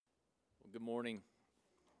Good morning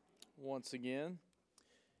once again.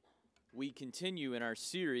 We continue in our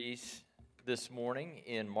series this morning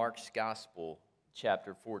in Mark's Gospel,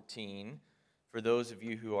 chapter 14. For those of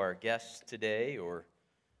you who are guests today or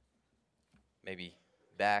maybe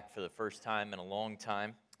back for the first time in a long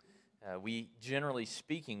time, we generally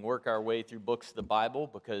speaking work our way through books of the Bible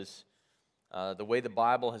because the way the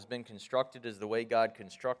Bible has been constructed is the way God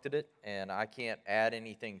constructed it, and I can't add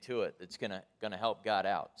anything to it that's going to help God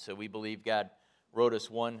out. So we believe God wrote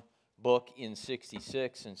us one book in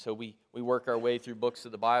 66, and so we work our way through books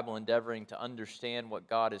of the Bible endeavoring to understand what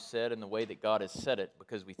God has said and the way that God has said it,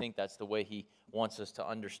 because we think that's the way He wants us to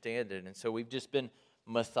understand it. And so we've just been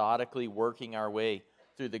methodically working our way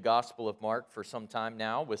through the Gospel of Mark for some time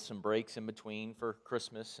now, with some breaks in between for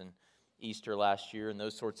Christmas and Easter last year and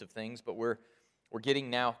those sorts of things, but we're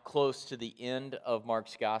getting now close to the end of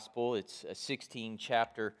Mark's Gospel. It's a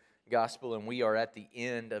 16-chapter Gospel, and we are at the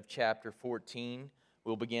end of chapter 14.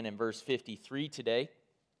 We'll begin in verse 53 today,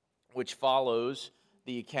 which follows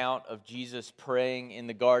the account of Jesus praying in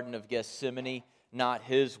the Garden of Gethsemane, not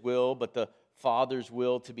His will, but the Father's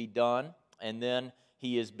will to be done, and then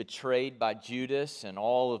He is betrayed by Judas, and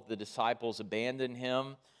all of the disciples abandon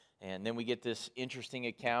Him. And then we get this interesting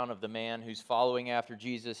account of the man who's following after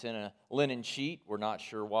Jesus in a linen sheet. We're not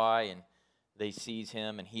sure why, and they seize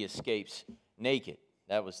him, and he escapes naked.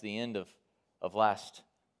 That was the end of last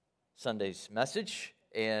Sunday's message,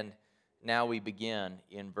 and now we begin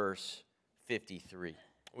in verse 53.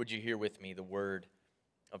 Would you hear with me the word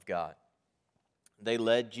of God? They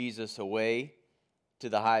led Jesus away to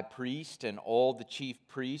the high priest, and all the chief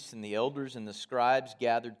priests and the elders and the scribes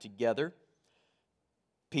gathered together.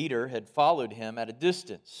 Peter had followed him at a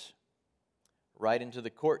distance, right into the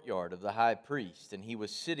courtyard of the high priest, and he was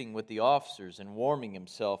sitting with the officers and warming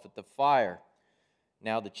himself at the fire.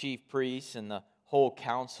 Now the chief priests and the whole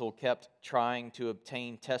council kept trying to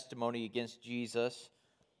obtain testimony against Jesus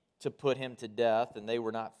to put him to death, and they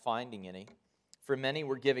were not finding any. For many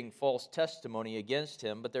were giving false testimony against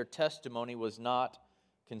him, but their testimony was not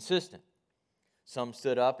consistent. Some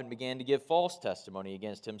stood up and began to give false testimony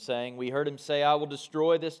against him, saying, "We heard him say, 'I will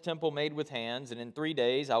destroy this temple made with hands, and in 3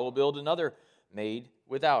 days I will build another made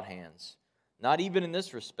without hands.' Not even in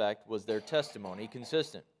this respect was their testimony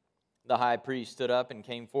consistent. The high priest stood up and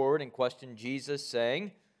came forward and questioned Jesus,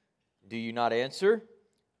 saying, 'Do you not answer?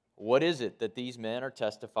 What is it that these men are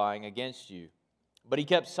testifying against you?' But he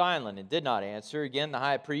kept silent and did not answer. Again, the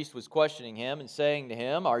high priest was questioning him and saying to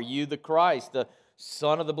him, 'Are you the Christ, the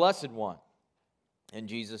Son of the Blessed One?' And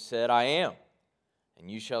Jesus said, 'I am. And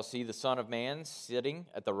you shall see the Son of Man sitting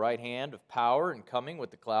at the right hand of power and coming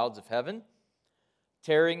with the clouds of heaven.'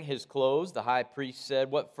 Tearing his clothes, the high priest said,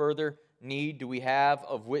 'What further need do we have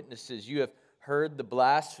of witnesses? You have heard the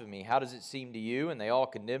blasphemy. How does it seem to you?' And they all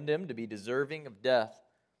condemned him to be deserving of death.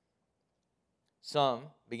 Some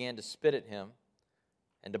began to spit at him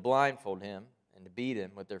and to blindfold him and to beat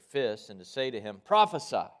him with their fists and to say to him,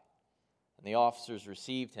 'Prophesy.' And the officers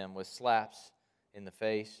received him with slaps in the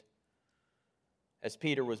face. As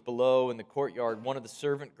Peter was below in the courtyard, one of the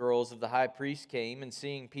servant girls of the high priest came, and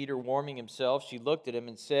seeing Peter warming himself, she looked at him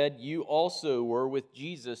and said, 'You also were with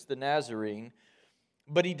Jesus the Nazarene.'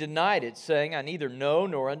 But he denied it, saying, 'I neither know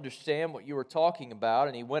nor understand what you are talking about.'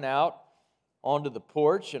 And he went out onto the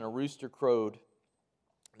porch, and a rooster crowed.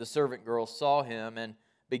 The servant girl saw him and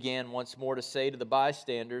began once more to say to the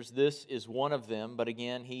bystanders, 'This is one of them.' But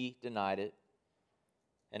again he denied it.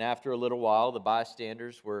 And after a little while, the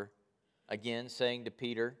bystanders were again saying to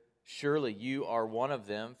Peter, 'Surely you are one of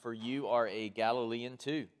them, for you are a Galilean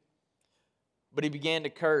too.' But he began to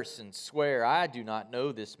curse and swear, 'I do not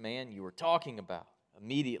know this man you are talking about.'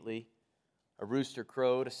 Immediately, a rooster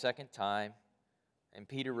crowed a second time, and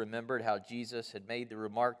Peter remembered how Jesus had made the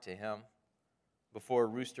remark to him, 'Before a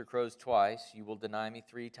rooster crows twice, you will deny me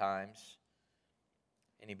 3 times.'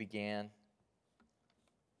 And he began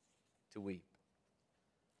to weep."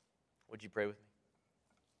 Would you pray with me?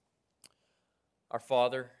 Our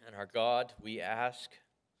Father and our God, we ask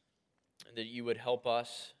that you would help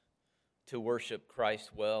us to worship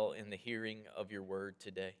Christ well in the hearing of your word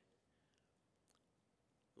today.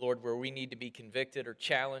 Lord, where we need to be convicted or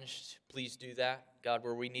challenged, please do that. God,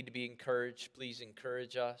 where we need to be encouraged, please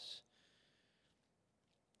encourage us.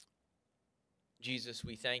 Jesus,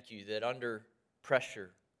 we thank you that under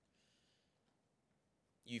pressure,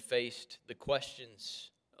 you faced the questions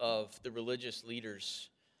of the religious leaders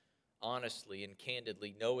honestly and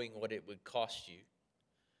candidly, knowing what it would cost you.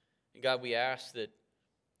 And God, we ask that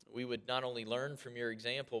we would not only learn from your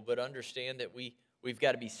example, but understand that we've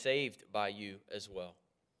got to be saved by you as well.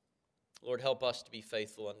 Lord, help us to be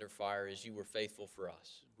faithful under fire as you were faithful for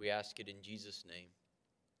us. We ask it in Jesus' name.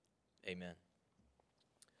 Amen.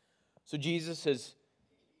 So Jesus has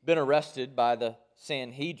been arrested by the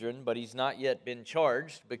Sanhedrin, but he's not yet been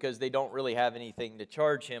charged because they don't really have anything to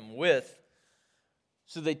charge him with.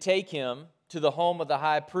 So they take him to the home of the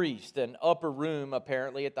high priest, an upper room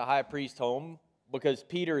apparently at the high priest's home, because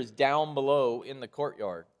Peter is down below in the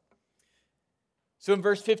courtyard. So in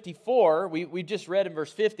verse 54, we just read in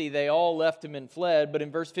verse 50, they all left him and fled. But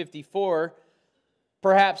in verse 54,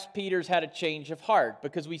 perhaps Peter's had a change of heart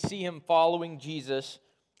because we see him following Jesus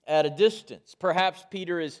at a distance. Perhaps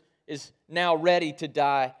Peter is now ready to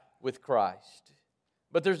die with Christ.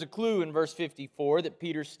 But there's a clue in verse 54 that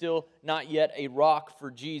Peter's still not yet a rock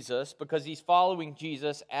for Jesus because he's following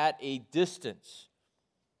Jesus at a distance.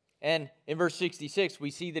 And in verse 66,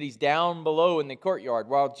 we see that he's down below in the courtyard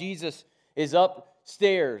while Jesus is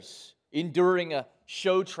upstairs enduring a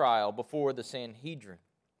show trial before the Sanhedrin.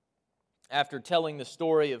 After telling the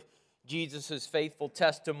story of Jesus' faithful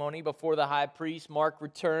testimony before the high priest, Mark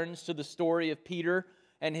returns to the story of Peter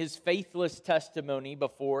and his faithless testimony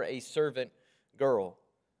before a servant girl.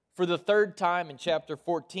 For the third time in chapter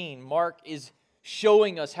 14, Mark is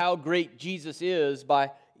showing us how great Jesus is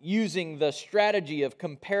by using the strategy of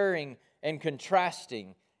comparing and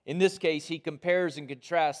contrasting. In this case, he compares and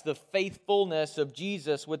contrasts the faithfulness of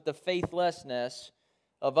Jesus with the faithlessness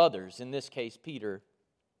of others, in this case, Peter.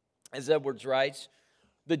 As Edwards writes,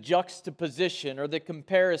 the juxtaposition or the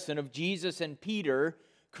comparison of Jesus and Peter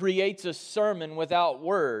creates a sermon without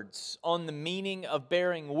words on the meaning of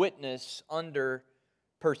bearing witness under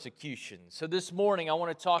persecution. So this morning I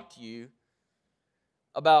want to talk to you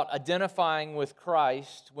about identifying with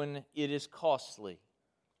Christ when it is costly.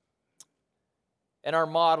 And our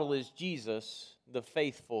model is Jesus, the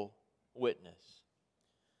faithful witness.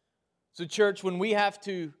 So church, when we have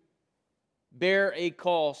to bear a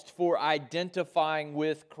cost for identifying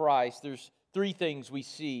with Christ, there's three things we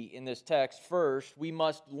see in this text. First, we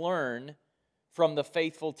must learn from the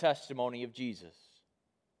faithful testimony of Jesus.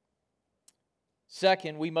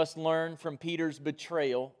 Second, we must learn from Peter's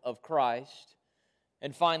betrayal of Christ.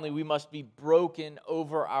 And finally, we must be broken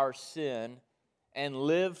over our sin and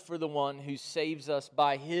live for the one who saves us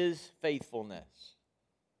by His faithfulness.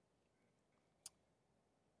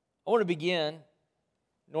 I want to begin,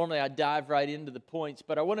 normally I dive right into the points,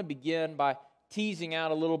 but I want to begin by teasing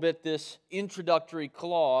out a little bit this introductory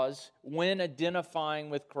clause, when identifying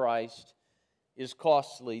with Christ is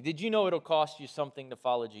costly. Did you know it'll cost you something to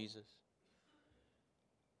follow Jesus?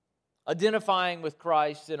 Identifying with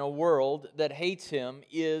Christ in a world that hates Him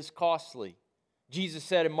is costly. Jesus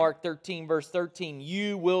said in Mark 13, verse 13,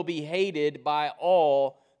 "You will be hated by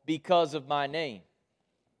all because of my name."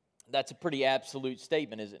 That's a pretty absolute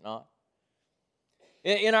statement, is it not?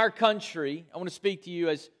 In our country, I want to speak to you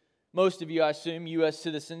as most of you, I assume, U.S.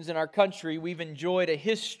 citizens. In our country, we've enjoyed a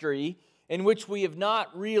history in which we have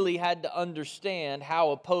not really had to understand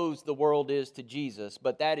how opposed the world is to Jesus,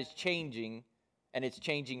 but that is changing, and it's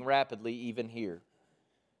changing rapidly even here.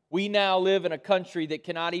 We now live in a country that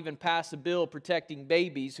cannot even pass a bill protecting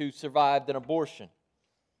babies who survived an abortion.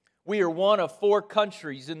 We are one of 4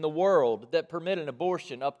 countries in the world that permit an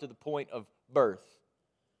abortion up to the point of birth.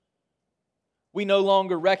 We no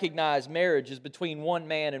longer recognize marriage as between one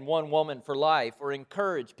man and one woman for life or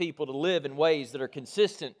encourage people to live in ways that are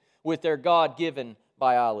consistent with their God-given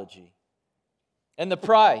biology. And the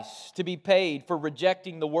price to be paid for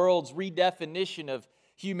rejecting the world's redefinition of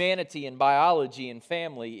humanity and biology and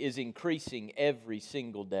family is increasing every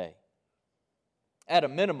single day. At a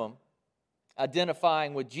minimum,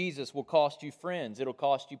 identifying with Jesus will cost you friends. It'll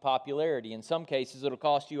cost you popularity. In some cases, it'll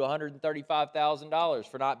cost you $135,000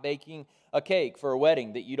 for not baking a cake for a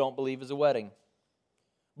wedding that you don't believe is a wedding.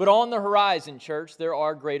 But on the horizon, church, there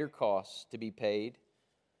are greater costs to be paid.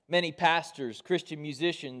 Many pastors, Christian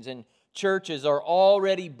musicians, and churches are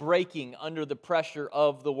already breaking under the pressure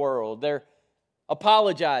of the world. They're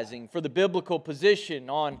apologizing for the biblical position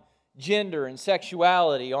on gender and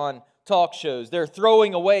sexuality on talk shows. They're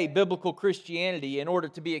throwing away biblical Christianity in order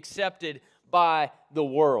to be accepted by the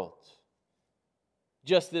world.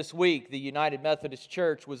 Just this week, the United Methodist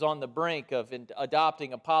Church was on the brink of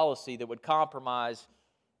adopting a policy that would compromise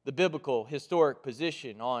the biblical historic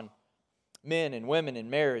position on men and women in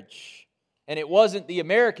marriage. And it wasn't the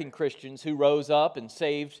American Christians who rose up and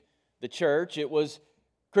saved the church. It was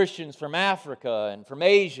Christians from Africa and from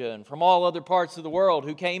Asia and from all other parts of the world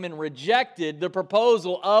who came and rejected the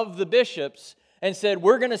proposal of the bishops and said,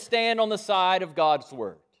 we're going to stand on the side of God's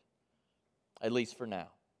Word, at least for now.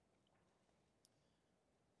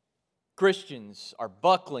 Christians are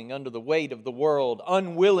buckling under the weight of the world,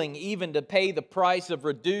 unwilling even to pay the price of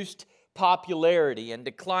reduced popularity and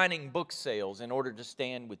declining book sales in order to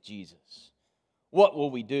stand with Jesus. What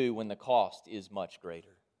will we do when the cost is much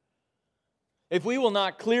greater? If we will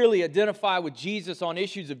not clearly identify with Jesus on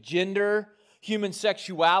issues of gender, human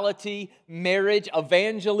sexuality, marriage,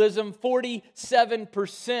 evangelism,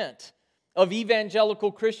 47% of evangelical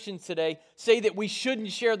Christians today say that we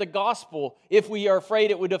shouldn't share the gospel if we are afraid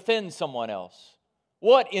it would offend someone else.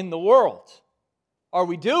 What in the world are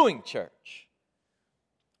we doing, church?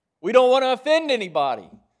 We don't want to offend anybody.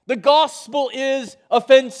 The gospel is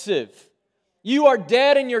offensive. You are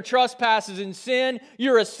dead in your trespasses and sin.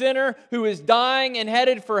 You're a sinner who is dying and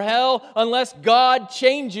headed for hell unless God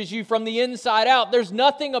changes you from the inside out. There's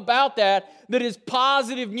nothing about that is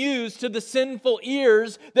positive news to the sinful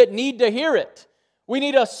ears that need to hear it. We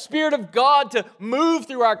need a Spirit of God to move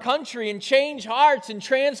through our country and change hearts and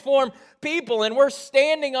transform people. And we're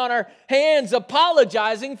standing on our hands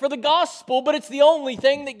apologizing for the gospel, but it's the only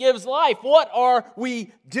thing that gives life. What are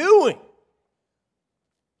we doing?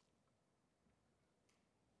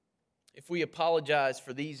 If we apologize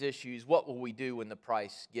for these issues, what will we do when the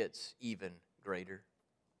price gets even greater?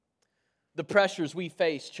 The pressures we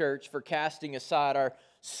face, church, for casting aside our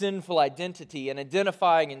sinful identity and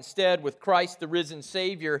identifying instead with Christ the risen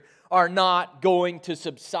Savior are not going to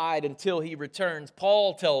subside until He returns.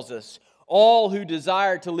 Paul tells us, all who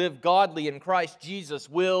desire to live godly in Christ Jesus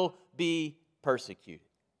will be persecuted.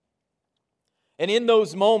 And in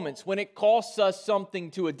those moments when it costs us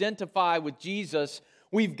something to identify with Jesus,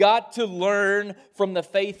 we've got to learn from the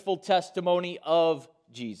faithful testimony of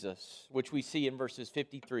Jesus, which we see in verses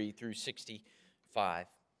 53 through 65.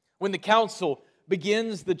 When the council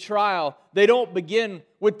begins the trial, they don't begin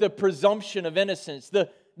with the presumption of innocence. The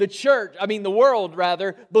world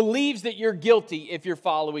believes that you're guilty if you're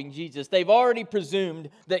following Jesus. They've already presumed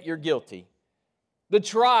that you're guilty. The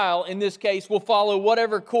trial, in this case, will follow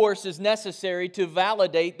whatever course is necessary to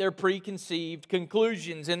validate their preconceived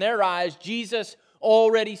conclusions. In their eyes, Jesus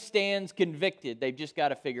already stands convicted. They've just got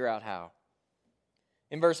to figure out how.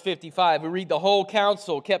 In verse 55, we read the whole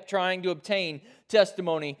council kept trying to obtain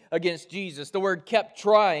testimony against Jesus. The word kept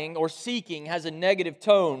trying or seeking has a negative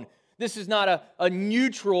tone. This is not a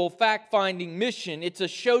neutral fact-finding mission. It's a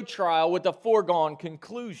show trial with a foregone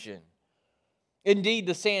conclusion. Indeed,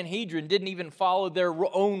 the Sanhedrin didn't even follow their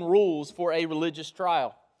own rules for a religious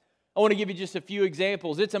trial. I want to give you just a few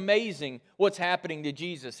examples. It's amazing what's happening to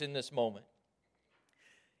Jesus in this moment.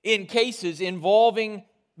 In cases involving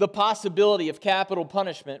the possibility of capital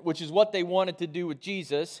punishment, which is what they wanted to do with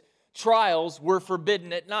Jesus, trials were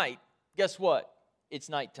forbidden at night. Guess what? It's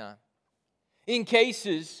nighttime. In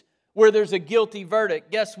cases where there's a guilty verdict,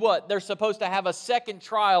 guess what? They're supposed to have a second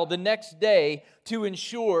trial the next day to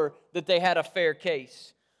ensure that they had a fair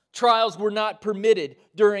case. Trials were not permitted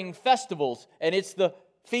during festivals, and it's the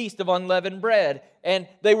Feast of Unleavened Bread, and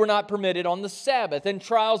they were not permitted on the Sabbath. And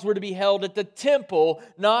trials were to be held at the temple,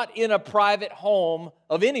 not in a private home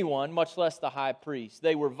of anyone, much less the high priest.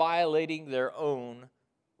 They were violating their own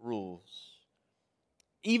rules.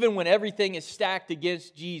 Even when everything is stacked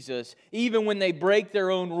against Jesus, even when they break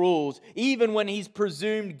their own rules, even when He's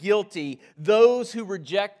presumed guilty, those who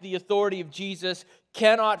reject the authority of Jesus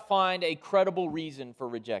cannot find a credible reason for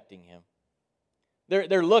rejecting Him.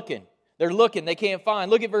 They're looking. They can't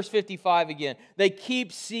find. Look at verse 55 again. They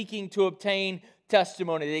keep seeking to obtain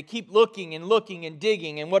testimony. They keep looking and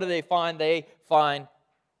digging. And what do they find? They find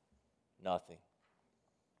nothing.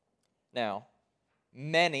 Now,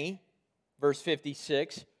 many, verse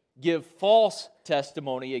 56, give false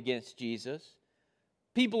testimony against Jesus.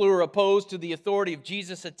 People who are opposed to the authority of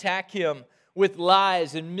Jesus attack Him with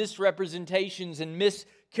lies and misrepresentations and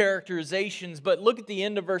mischaracterizations. But look at the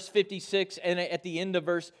end of verse 56 and at the end of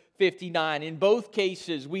verse 59. In both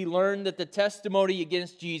cases, we learn that the testimony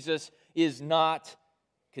against Jesus is not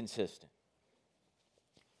consistent.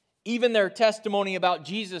 Even their testimony about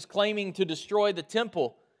Jesus claiming to destroy the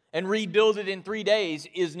temple and rebuild it in 3 days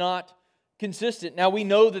is not consistent. Now, we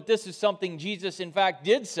know that this is something Jesus, in fact,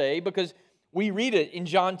 did say because we read it in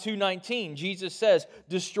John 2:19. Jesus says,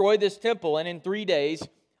 "Destroy this temple, and in 3 days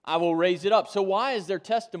I will raise it up." So why is their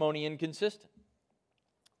testimony inconsistent?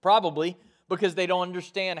 Probably because they don't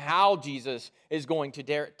understand how Jesus is going to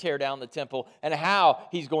tear down the temple and how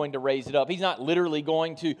He's going to raise it up. He's not literally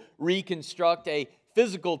going to reconstruct a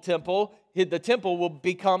physical temple. The temple will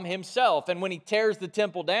become Himself. And when He tears the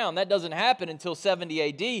temple down, that doesn't happen until 70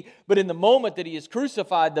 AD. But in the moment that He is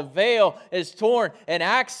crucified, the veil is torn and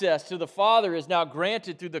access to the Father is now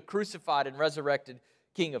granted through the crucified and resurrected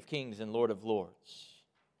King of Kings and Lord of Lords.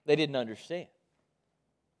 They didn't understand.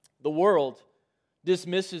 The world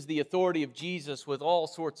dismisses the authority of Jesus with all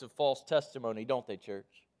sorts of false testimony, don't they, church?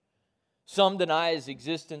 Some deny His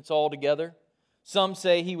existence altogether. Some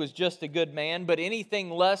say He was just a good man, but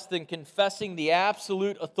anything less than confessing the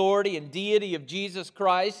absolute authority and deity of Jesus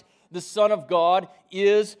Christ, the Son of God,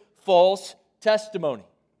 is false testimony.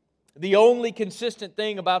 The only consistent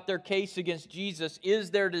thing about their case against Jesus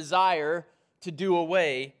is their desire to do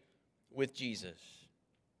away with Jesus.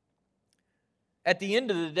 At the end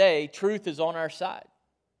of the day, truth is on our side.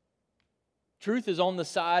 Truth is on the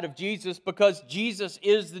side of Jesus because Jesus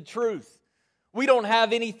is the truth. We don't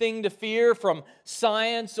have anything to fear from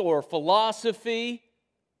science or philosophy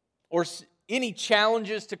or any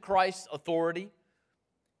challenges to Christ's authority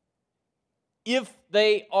if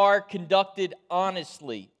they are conducted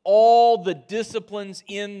honestly. All the disciplines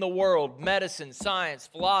in the world, medicine, science,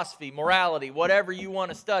 philosophy, morality, whatever you want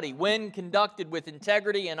to study, when conducted with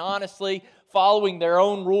integrity and honestly, following their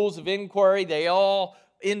own rules of inquiry, they all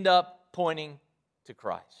end up pointing to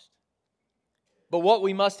Christ. But what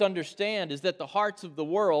we must understand is that the hearts of the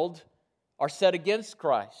world are set against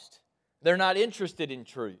Christ. They're not interested in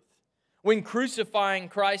truth. When crucifying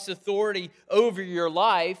Christ's authority over your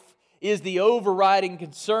life is the overriding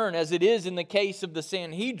concern, as it is in the case of the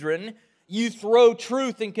Sanhedrin, you throw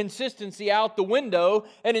truth and consistency out the window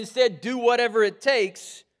and instead do whatever it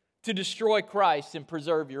takes to destroy Christ and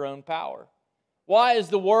preserve your own power. Why is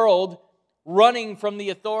the world running from the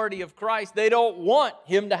authority of Christ? They don't want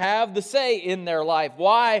Him to have the say in their life.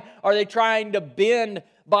 Why are they trying to bend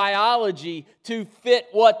biology to fit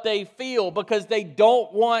what they feel? Because they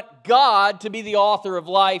don't want God to be the author of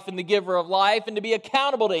life and the giver of life and to be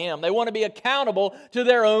accountable to Him. They want to be accountable to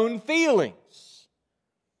their own feelings.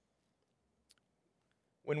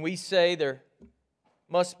 When we say there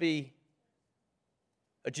must be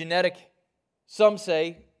a genetic,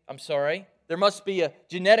 there must be a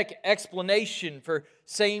genetic explanation for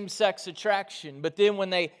same-sex attraction. But then when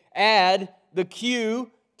they add the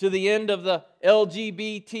Q to the end of the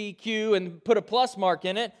LGBTQ and put a plus mark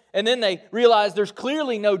in it, and then they realize there's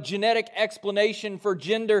clearly no genetic explanation for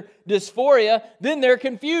gender dysphoria, then they're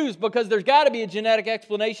confused because there's got to be a genetic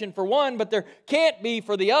explanation for one, but there can't be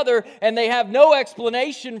for the other, and they have no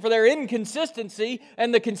explanation for their inconsistency,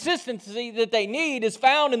 and the consistency that they need is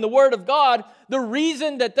found in the Word of God. The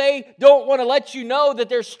reason that they don't want to let you know that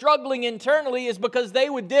they're struggling internally is because they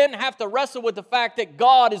would then have to wrestle with the fact that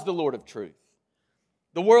God is the Lord of truth.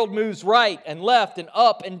 The world moves right and left and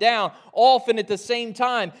up and down, often at the same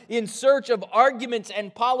time, in search of arguments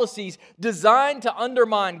and policies designed to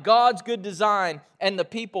undermine God's good design and the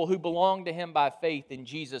people who belong to Him by faith in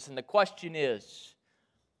Jesus. And the question is,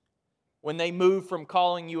 when they move from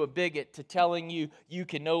calling you a bigot to telling you you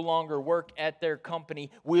can no longer work at their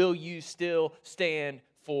company, will you still stand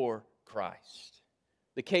for Christ?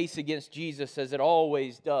 The case against Jesus, as it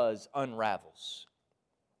always does, unravels.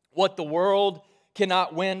 What the world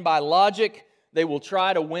cannot win by logic, they will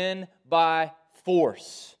try to win by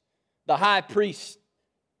force. The high priest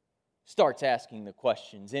starts asking the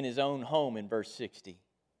questions in his own home in verse 60.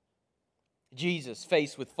 Jesus,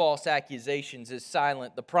 faced with false accusations, is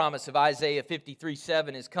silent. The promise of Isaiah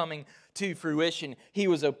 53:7 is coming to fruition. He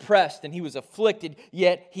was oppressed and He was afflicted,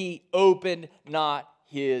 yet He opened not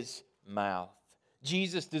His mouth.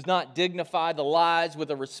 Jesus does not dignify the lies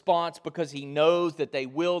with a response because He knows that they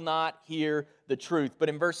will not hear the truth. But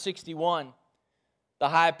in verse 61, the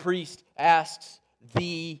high priest asks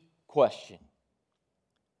the question.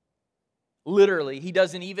 Literally, he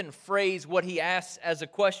doesn't even phrase what he asks as a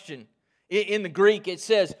question. In the Greek, it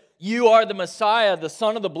says, "You are the Messiah, the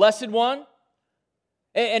Son of the Blessed One."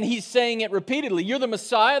 And he's saying it repeatedly. You're the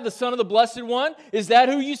Messiah, the Son of the Blessed One? Is that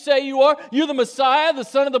who you say you are? You're the Messiah, the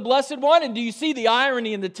Son of the Blessed One? And do you see the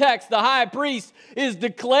irony in the text? The high priest is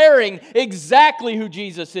declaring exactly who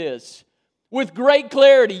Jesus is. With great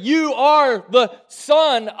clarity, you are the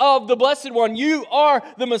Son of the Blessed One. You are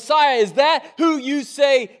the Messiah. Is that who you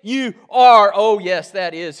say you are? Oh yes,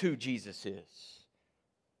 that is who Jesus is.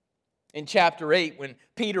 In chapter 8, when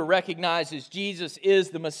Peter recognizes Jesus is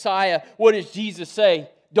the Messiah, what does Jesus say?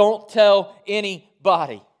 Don't tell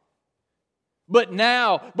anybody. But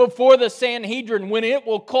now, before the Sanhedrin, when it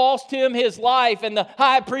will cost him his life, and the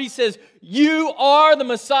high priest says, "You are the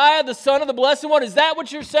Messiah, the Son of the Blessed One." Is that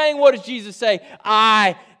what you're saying? What does Jesus say?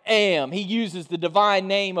 I am. He uses the divine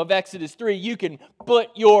name of Exodus 3. You can put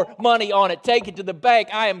your money on it. Take it to the bank.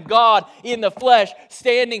 I am God in the flesh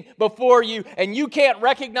standing before you. And you can't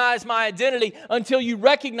recognize my identity until you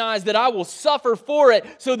recognize that I will suffer for it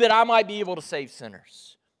so that I might be able to save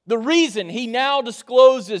sinners. The reason he now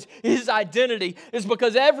discloses his identity is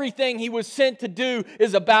because everything he was sent to do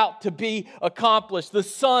is about to be accomplished. The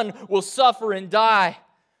Son will suffer and die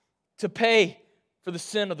to pay for the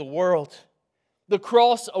sin of the world. The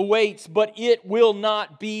cross awaits, but it will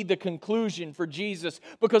not be the conclusion for Jesus,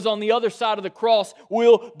 because on the other side of the cross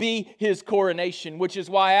will be His coronation, which is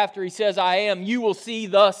why after He says, I am, you will see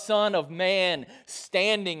the Son of Man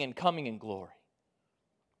standing and coming in glory.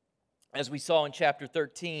 As we saw in chapter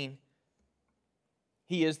 13,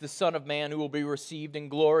 He is the Son of Man who will be received in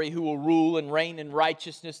glory, who will rule and reign in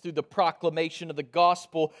righteousness through the proclamation of the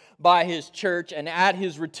gospel by His church. And at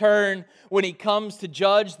His return, when He comes to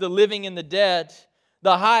judge the living and the dead,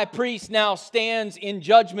 the high priest now stands in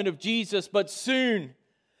judgment of Jesus, but soon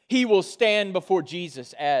he will stand before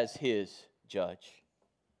Jesus as His judge.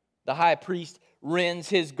 The high priest rends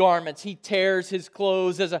his garments. He tears his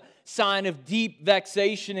clothes as a sign of deep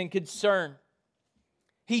vexation and concern.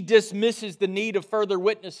 He dismisses the need of further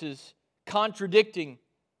witnesses, contradicting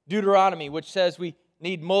Deuteronomy, which says we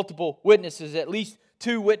need multiple witnesses, at least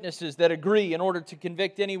 2 witnesses that agree in order to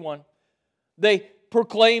convict anyone. They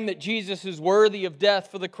proclaim that Jesus is worthy of death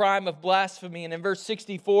for the crime of blasphemy. And in verse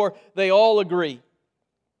 64, they all agree.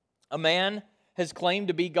 A man has claimed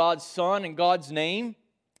to be God's Son, and God's name,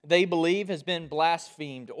 they believe, has been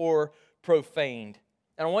blasphemed or profaned.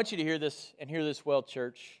 And I want you to hear this, and hear this well,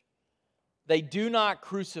 church. They do not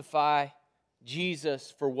crucify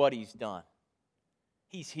Jesus for what He's done.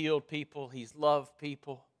 He's healed people. He's loved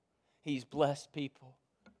people. He's blessed people.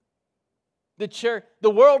 The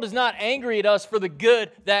world is not angry at us for the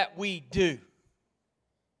good that we do.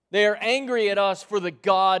 They are angry at us for the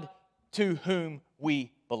God to whom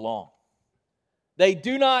we belong. They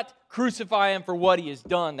do not crucify Him for what He has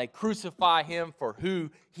done. They crucify Him for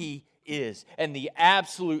who He is and the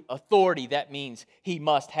absolute authority that means He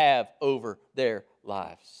must have over their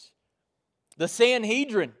lives. The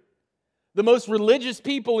Sanhedrin, the most religious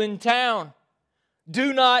people in town,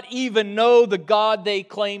 do not even know the God they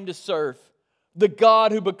claim to serve, the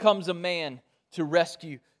God who becomes a man to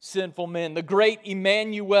rescue sinful men. The great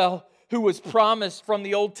Emmanuel, who was promised from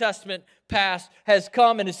the Old Testament past, has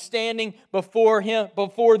come and is standing before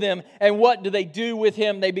them. And what do with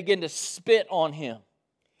Him? They begin to spit on Him.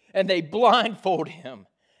 And they blindfold Him.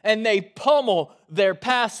 And they pummel their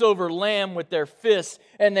Passover lamb with their fists.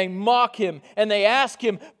 And they mock Him. And they ask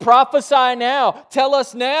Him, prophesy now. Tell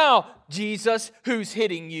us now, Jesus, who's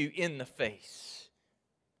hitting you in the face.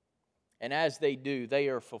 And as they do, they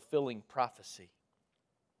are fulfilling prophecy.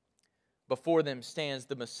 Before them stands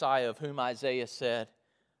the Messiah of whom Isaiah said,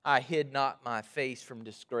 I hid not my face from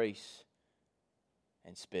disgrace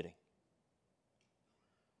and spitting.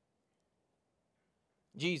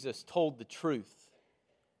 Jesus told the truth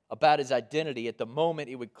about His identity at the moment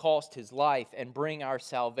it would cost His life and bring our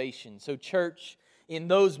salvation. So church, in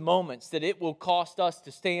those moments that it will cost us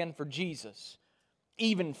to stand for Jesus,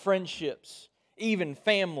 even friendships, even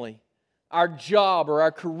family, our job or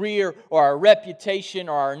our career or our reputation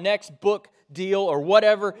or our next book deal or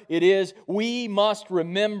whatever it is, we must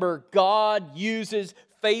remember God uses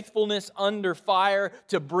faithfulness under fire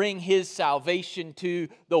to bring His salvation to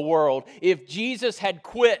the world. If Jesus had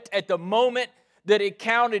quit at the moment that it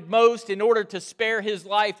counted most in order to spare His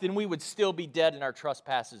life, then we would still be dead in our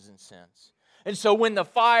trespasses and sins. And so when the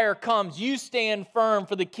fire comes, you stand firm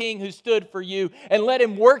for the King who stood for you and let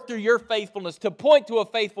Him work through your faithfulness to point to a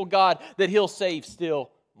faithful God that He'll save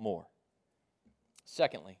still more.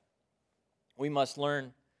 Secondly, we must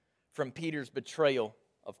learn from Peter's betrayal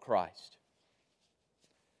of Christ.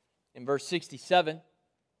 In verse 67,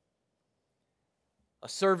 a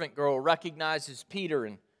servant girl recognizes Peter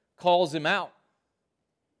and calls him out.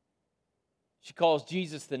 She calls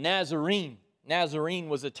Jesus the Nazarene. Nazarene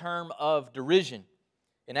was a term of derision.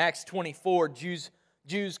 In Acts 24,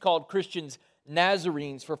 Jews called Christians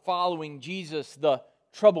Nazarenes for following Jesus, the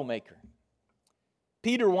troublemaker.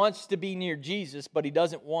 Peter wants to be near Jesus, but he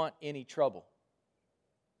doesn't want any trouble.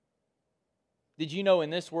 Did you know in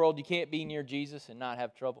this world you can't be near Jesus and not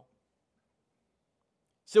have trouble?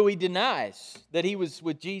 So he denies that he was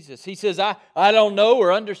with Jesus. He says, I don't know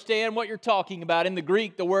or understand what you're talking about. In the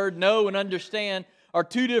Greek, the word know and understand are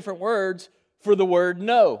 2 different words for the word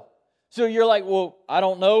know. So you're like, well, I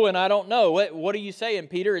don't know and I don't know. What are you saying,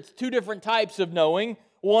 Peter? It's 2 different types of knowing.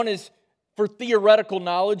 One is for theoretical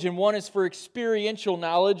knowledge and one is for experiential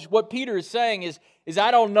knowledge. What Peter is saying is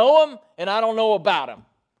I don't know Him and I don't know about Him.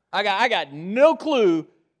 I got no clue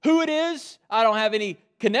who it is. I don't have any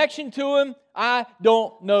connection to Him. I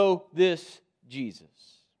don't know this Jesus.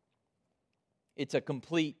 It's a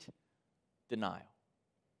complete denial.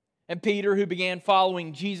 And Peter, who began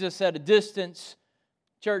following Jesus at a distance,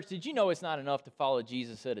 Church, did you know it's not enough to follow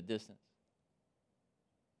Jesus at a distance?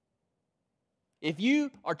 If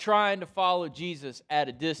you are trying to follow Jesus at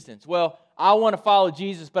a distance, well, I want to follow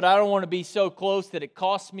Jesus, but I don't want to be so close that it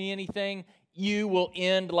costs me anything, you will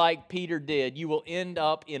end like Peter did. You will end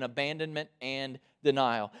up in abandonment and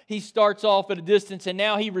denial. He starts off at a distance, and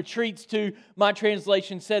now he retreats to, my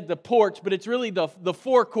translation said the porch, but it's really the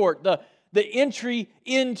forecourt, the entry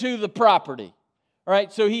into the property. All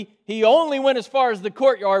right, so he only went as far as the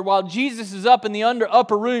courtyard while Jesus is up in the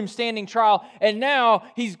upper room standing trial, and now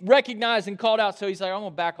he's recognized and called out, so he's like, I'm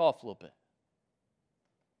going to back off a little bit.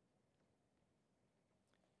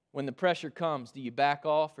 When the pressure comes, do you back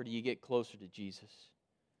off or do you get closer to Jesus?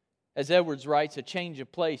 As Edwards writes, a change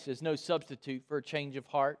of place is no substitute for a change of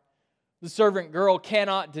heart. The servant girl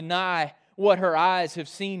cannot deny what her eyes have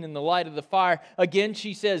seen in the light of the fire. Again,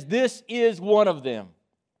 she says, this is one of them.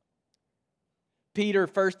 Peter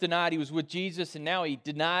first denied he was with Jesus, and now he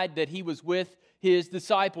denied that he was with his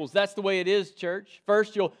disciples. That's the way it is, church.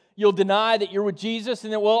 First, you'll deny that you're with Jesus,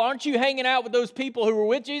 and then, well, aren't you hanging out with those people who were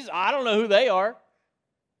with Jesus? I don't know who they are.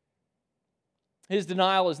 His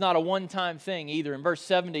denial is not a one-time thing either. In verse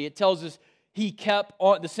 70, it tells us he kept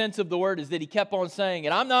on, the sense of the word is that he kept on saying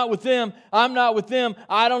it. I'm not with them. I'm not with them.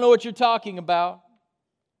 I don't know what you're talking about.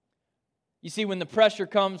 You see, when the pressure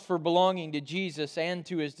comes for belonging to Jesus and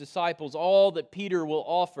to his disciples, all that Peter will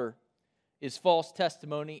offer is false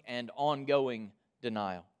testimony and ongoing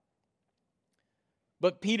denial.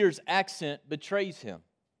 But Peter's accent betrays him.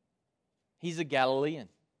 He's a Galilean.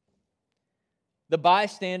 The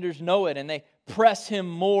bystanders know it, and they press him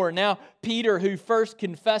more. Now, Peter, who first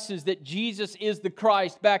confesses that Jesus is the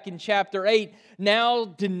Christ back in chapter 8, now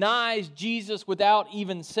denies Jesus without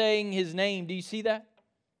even saying his name. Do you see that?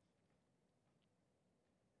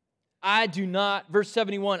 Verse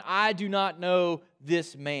 71, I do not know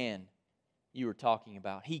this man you were talking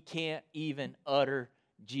about. He can't even utter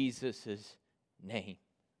Jesus' name.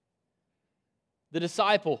 The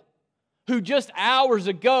disciple who just hours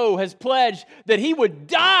ago has pledged that he would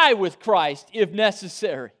die with Christ if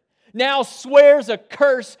necessary, now swears a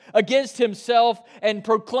curse against himself and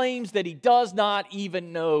proclaims that he does not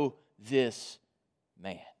even know this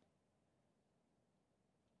man.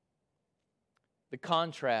 The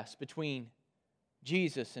contrast between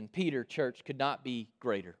Jesus and Peter, church, could not be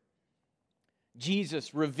greater.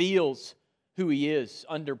 Jesus reveals who he is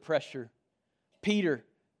under pressure. Peter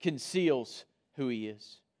conceals who he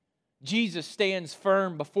is. Jesus stands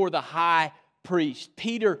firm before the high priest.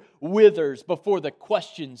 Peter withers before the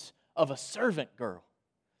questions of a servant girl.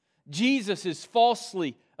 Jesus is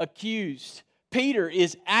falsely accused. Peter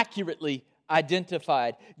is accurately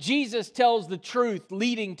identified. Jesus tells the truth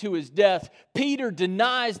leading to his death. Peter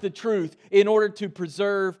denies the truth in order to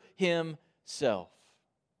preserve himself.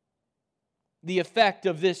 The effect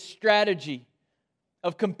of this strategy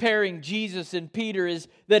of comparing Jesus and Peter is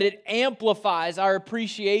that it amplifies our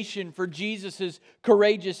appreciation for Jesus'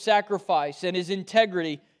 courageous sacrifice and his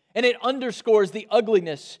integrity, and it underscores the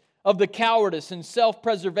ugliness of the cowardice and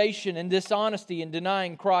self-preservation and dishonesty in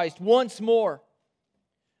denying Christ. Once more,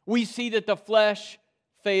 we see that the flesh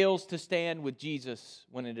fails to stand with Jesus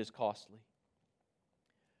when it is costly.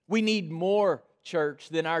 We need more, church,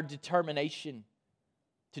 than our determination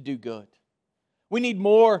to do good. We need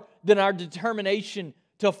more than our determination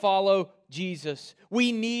to follow Jesus.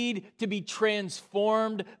 We need to be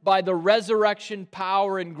transformed by the resurrection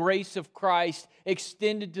power and grace of Christ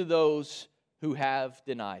extended to those who have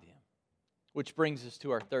denied Him. Which brings us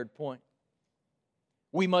to our third point.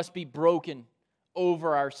 We must be broken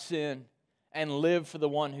over our sin and live for the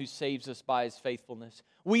one who saves us by His faithfulness.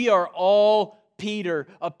 We are all Peter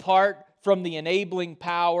apart from the enabling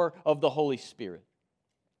power of the Holy Spirit.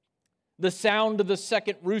 The sound of the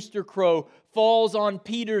second rooster crow falls on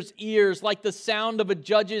Peter's ears like the sound of a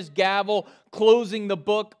judge's gavel closing the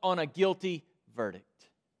book on a guilty verdict.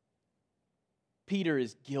 Peter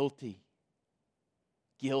is guilty.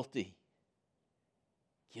 Guilty.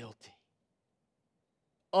 Guilty.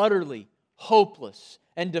 Utterly hopeless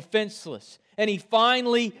and defenseless. And he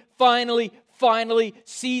finally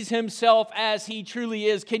sees himself as he truly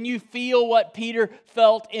is. Can you feel what Peter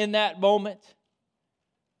felt in that moment?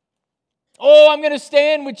 Oh, I'm going to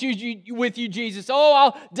stand with you, Jesus. Oh,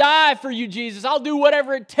 I'll die for you, Jesus. I'll do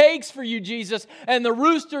whatever it takes for you, Jesus. And the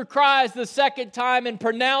rooster cries the second time and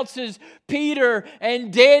pronounces Peter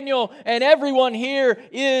and Daniel and everyone here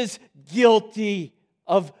is guilty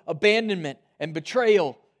of abandonment and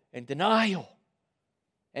betrayal and denial.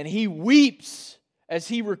 And he weeps as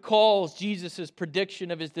he recalls Jesus' prediction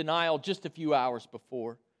of his denial just a few hours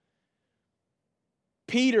before.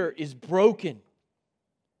 Peter is broken.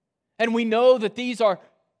 And we know that these are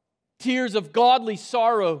tears of godly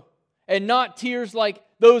sorrow and not tears like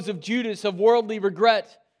those of Judas of worldly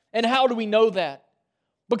regret. And how do we know that?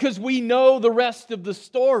 Because we know the rest of the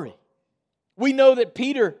story. We know that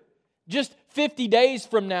Peter, just 50 days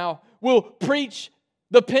from now, will preach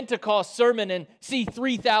the Pentecost sermon and see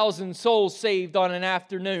 3,000 souls saved on an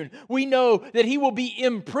afternoon. We know that he will be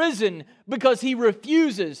imprisoned because he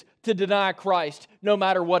refuses to deny Christ, no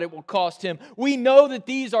matter what it will cost him. We know that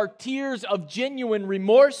these are tears of genuine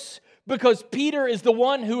remorse because Peter is the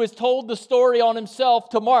one who has told the story on himself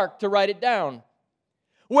to Mark to write it down.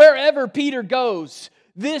 Wherever Peter goes,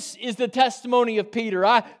 this is the testimony of Peter.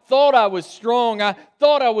 I thought I was strong. I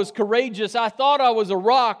thought I was courageous. I thought I was a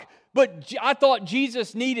rock. But I thought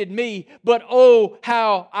Jesus needed me, but oh,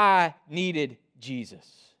 how I needed Jesus.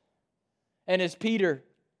 And as Peter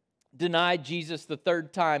denied Jesus the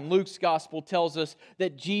third time, Luke's gospel tells us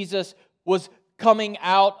that Jesus was coming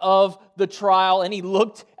out of the trial and he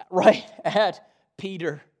looked right at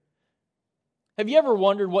Peter. Have you ever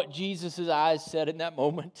wondered what Jesus' eyes said in that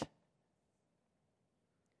moment?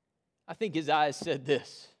 I think his eyes said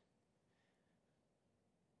this: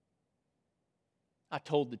 I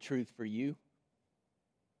told the truth for you.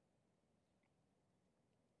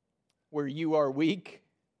 Where you are weak,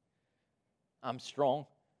 I'm strong.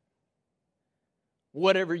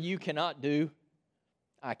 Whatever you cannot do,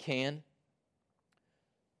 I can.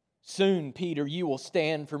 Soon, Peter, you will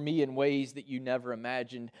stand for me in ways that you never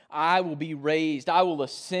imagined. I will be raised. I will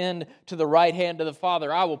ascend to the right hand of the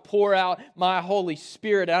Father. I will pour out my Holy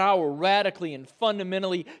Spirit, and I will radically and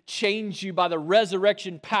fundamentally change you by the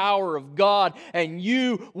resurrection power of God. And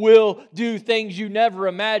you will do things you never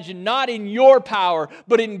imagined, not in your power,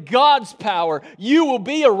 but in God's power. You will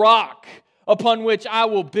be a rock upon which I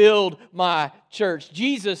will build my church.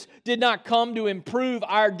 Jesus did not come to improve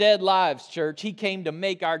our dead lives, church. He came to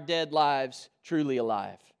make our dead lives truly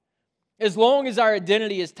alive. As long as our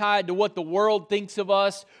identity is tied to what the world thinks of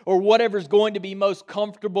us or whatever's going to be most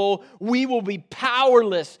comfortable, we will be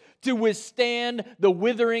powerless to withstand the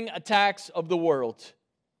withering attacks of the world.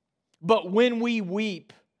 But when we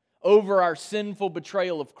weep over our sinful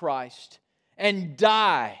betrayal of Christ and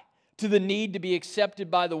die to the need to be accepted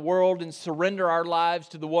by the world and surrender our lives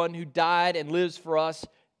to the one who died and lives for us,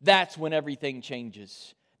 that's when everything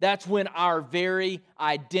changes. That's when our very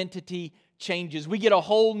identity changes. We get a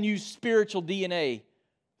whole new spiritual DNA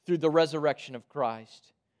through the resurrection of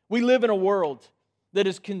Christ. We live in a world that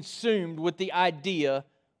is consumed with the idea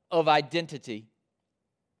of identity.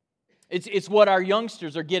 It's what our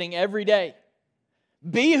youngsters are getting every day.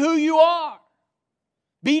 Be who you are.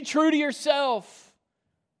 Be true to yourself.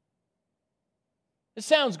 It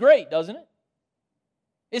sounds great, doesn't it?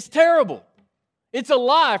 It's terrible. It's a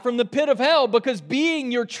lie from the pit of hell, because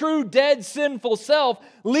being your true, dead, sinful self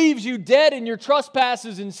leaves you dead in your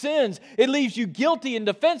trespasses and sins. It leaves you guilty and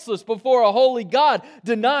defenseless before a holy God,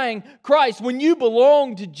 denying Christ. When you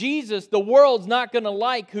belong to Jesus, the world's not going to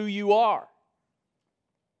like who you are,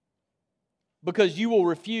 because you will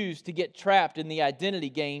refuse to get trapped in the identity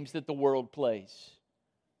games that the world plays.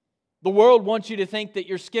 The world wants you to think that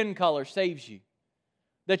your skin color saves you,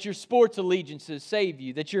 that your sports allegiances save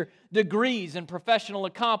you, that your degrees and professional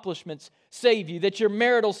accomplishments save you, that your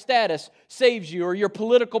marital status saves you, or your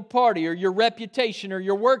political party, or your reputation, or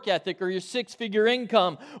your work ethic, or your six-figure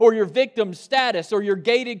income, or your victim status, or your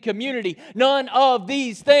gated community. None of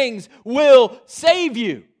these things will save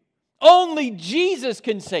you. Only Jesus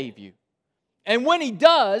can save you. And when He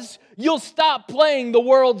does, you'll stop playing the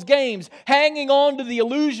world's games, hanging on to the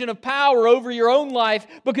illusion of power over your own life,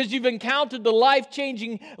 because you've encountered the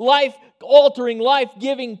life-changing, life-altering,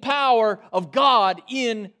 life-giving power of God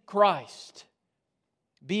in Christ.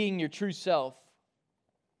 Being your true self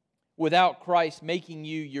without Christ making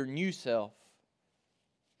you your new self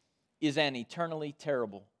is an eternally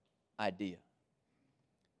terrible idea.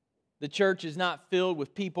 The church is not filled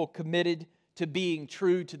with people committed to being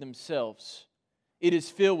true to themselves. It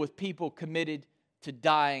is filled with people committed to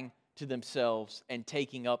dying to themselves and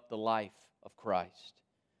taking up the life of Christ.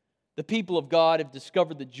 The people of God have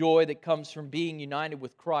discovered the joy that comes from being united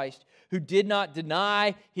with Christ, who did not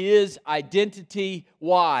deny His identity.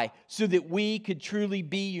 Why? So that we could truly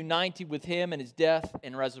be united with Him in His death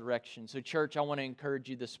and resurrection. So, church, I want to encourage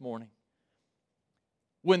you this morning.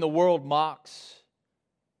 When the world mocks,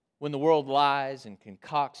 when the world lies and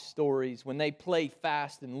concocts stories, when they play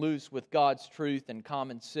fast and loose with God's truth and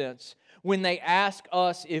common sense, when they ask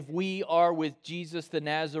us if we are with Jesus the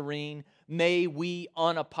Nazarene, may we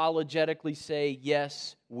unapologetically say,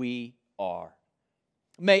 yes, we are.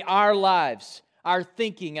 May our lives, our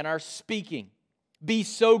thinking, and our speaking be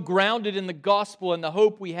so grounded in the gospel and the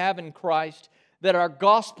hope we have in Christ that our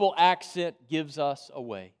gospel accent gives us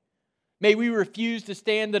away. May we refuse to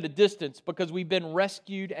stand at a distance because we've been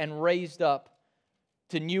rescued and raised up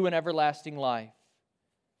to new and everlasting life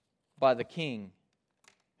by the King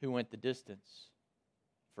who went the distance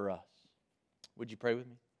for us. Would you pray with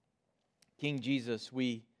me? King Jesus,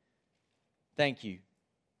 we thank you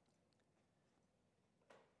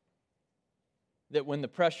that when the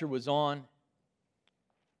pressure was on,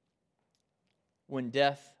 when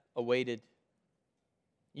death awaited,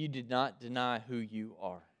 you did not deny who you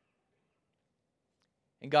are.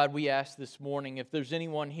 And God, we ask this morning if there's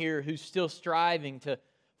anyone here who's still striving to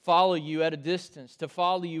follow you at a distance, to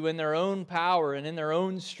follow you in their own power and in their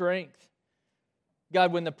own strength.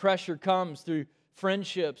 God, when the pressure comes through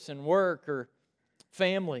friendships and work or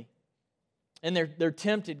family, and they're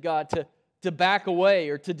tempted, God, to back away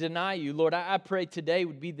or to deny you, Lord, I pray today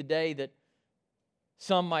would be the day that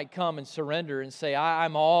some might come and surrender and say,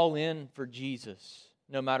 I'm all in for Jesus,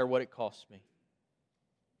 no matter what it costs me.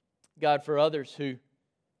 God, for others who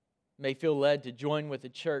may feel led to join with a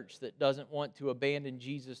church that doesn't want to abandon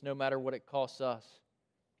Jesus no matter what it costs us,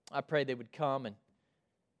 I pray they would come and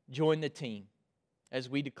join the team as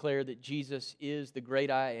we declare that Jesus is the great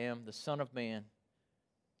I am, the Son of Man,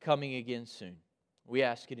 coming again soon. We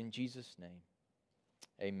ask it in Jesus' name.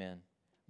 Amen.